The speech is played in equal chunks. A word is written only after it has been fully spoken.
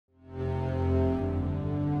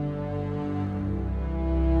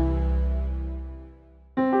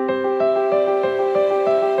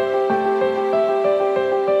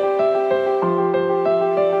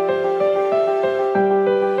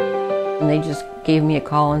just gave me a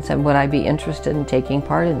call and said, would I be interested in taking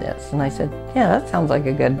part in this? And I said, yeah, that sounds like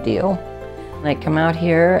a good deal. And I'd come out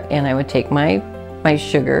here and I would take my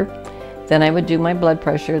sugar, then I would do my blood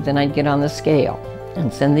pressure, then I'd get on the scale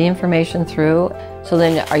and send the information through. So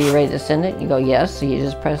then, are you ready to send it? You go, yes. So you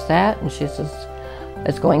just press that, and she says,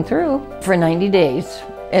 it's going through for 90 days.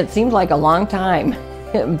 It seems like a long time,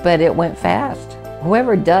 but it went fast.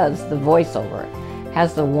 Whoever does the voiceover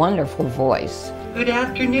has the wonderful voice. Good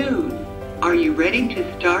afternoon. Are you ready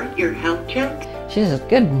to start your health check? She says,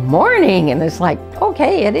 good morning. And it's like,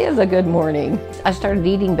 okay, it is a good morning. I started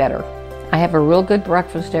eating better. I have a real good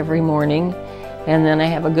breakfast every morning, and then I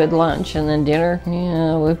have a good lunch, and then dinner,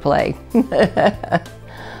 yeah, we play.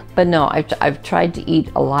 But no, I've tried to eat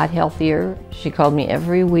a lot healthier. She called me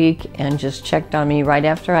every week and just checked on me right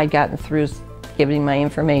after I'd gotten through giving my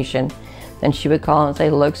information. Then she would call and say,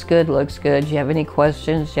 looks good, looks good. Do you have any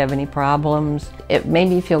questions? Do you have any problems? It made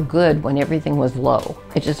me feel good when everything was low.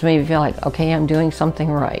 It just made me feel like, okay, I'm doing something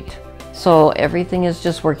right. So everything is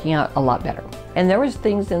just working out a lot better. And there was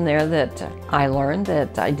things in there that I learned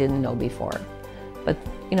that I didn't know before. But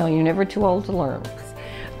you know, you're never too old to learn.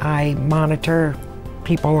 I monitor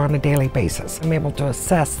people on a daily basis. I'm able to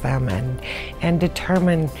assess them and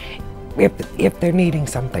determine if they're needing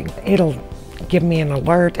something. It'll give me an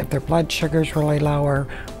alert if their blood sugar's really low or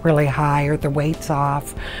really high, or their weight's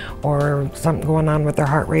off, or something going on with their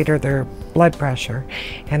heart rate or their blood pressure.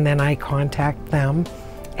 And then I contact them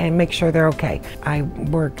and make sure they're okay. I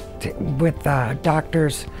worked with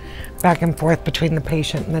doctors back and forth between the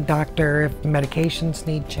patient and the doctor if medications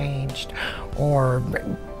need changed or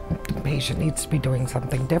the patient needs to be doing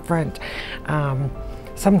something different.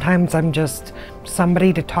 Sometimes I'm just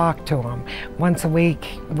somebody to talk to them. Once a week,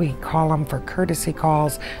 we call them for courtesy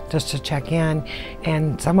calls just to check in,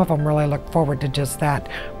 and some of them really look forward to just that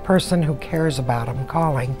person who cares about them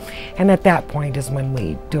calling. And at that point is when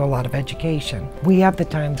we do a lot of education. We have the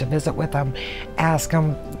time to visit with them, ask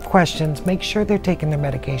them questions, make sure they're taking their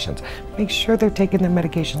medications, make sure they're taking their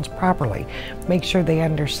medications properly, make sure they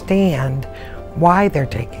understand why they're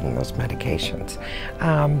taking those medications.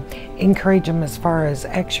 Encourage them as far as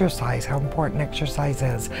exercise, how important exercise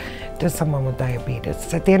is to someone with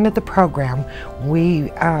diabetes. At the end of the program, we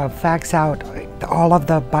fax out all of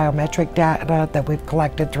the biometric data that we've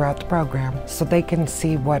collected throughout the program so they can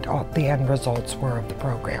see what the end results were of the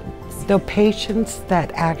program. The patients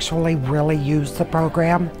that actually really use the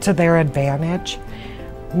program to their advantage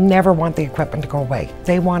never want the equipment to go away.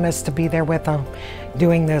 They want us to be there with them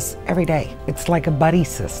doing this every day. It's like a buddy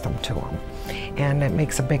system to them, and it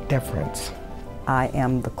makes a big difference. I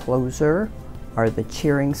am the closer or the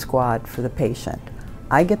cheering squad for the patient.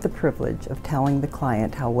 I get the privilege of telling the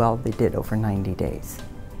client how well they did over 90 days,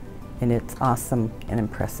 and it's awesome and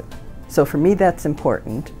impressive. So for me that's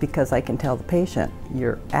important because I can tell the patient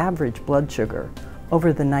your average blood sugar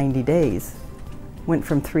over the 90 days went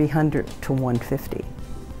from 300 to 150.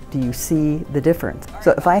 Do you see the difference?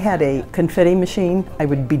 So if I had a confetti machine, I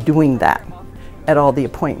would be doing that at all the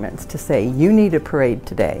appointments to say, you need a parade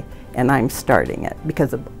today, and I'm starting it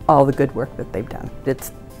because of all the good work that they've done.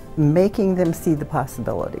 It's making them see the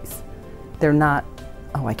possibilities. They're not,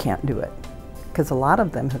 oh, I can't do it. Because a lot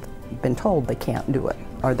of them have been told they can't do it,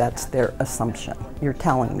 or that's their assumption. You're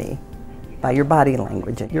telling me by your body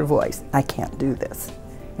language and your voice, I can't do this.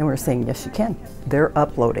 And we're saying, yes, you can. They're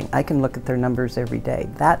uploading. I can look at their numbers every day.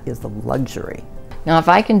 That is a luxury. Now, if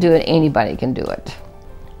I can do it, anybody can do it.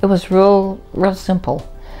 It was real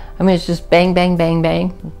simple. I mean, it's just bang, bang, bang,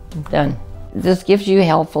 bang, done. This gives you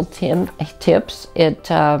helpful tips. It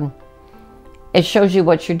shows you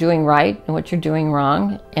what you're doing right and what you're doing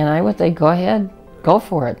wrong. And I would say, go ahead, go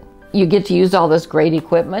for it. You get to use all this great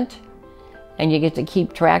equipment, and you get to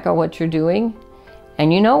keep track of what you're doing.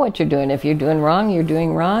 And you know what you're doing. If you're doing wrong, you're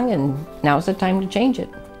doing wrong, and now's the time to change it.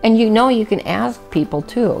 And you know you can ask people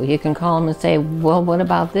too. You can call them and say, well, what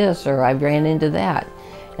about this? Or I ran into that.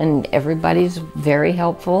 And everybody's very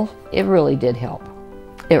helpful. It really did help.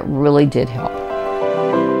 It really did help.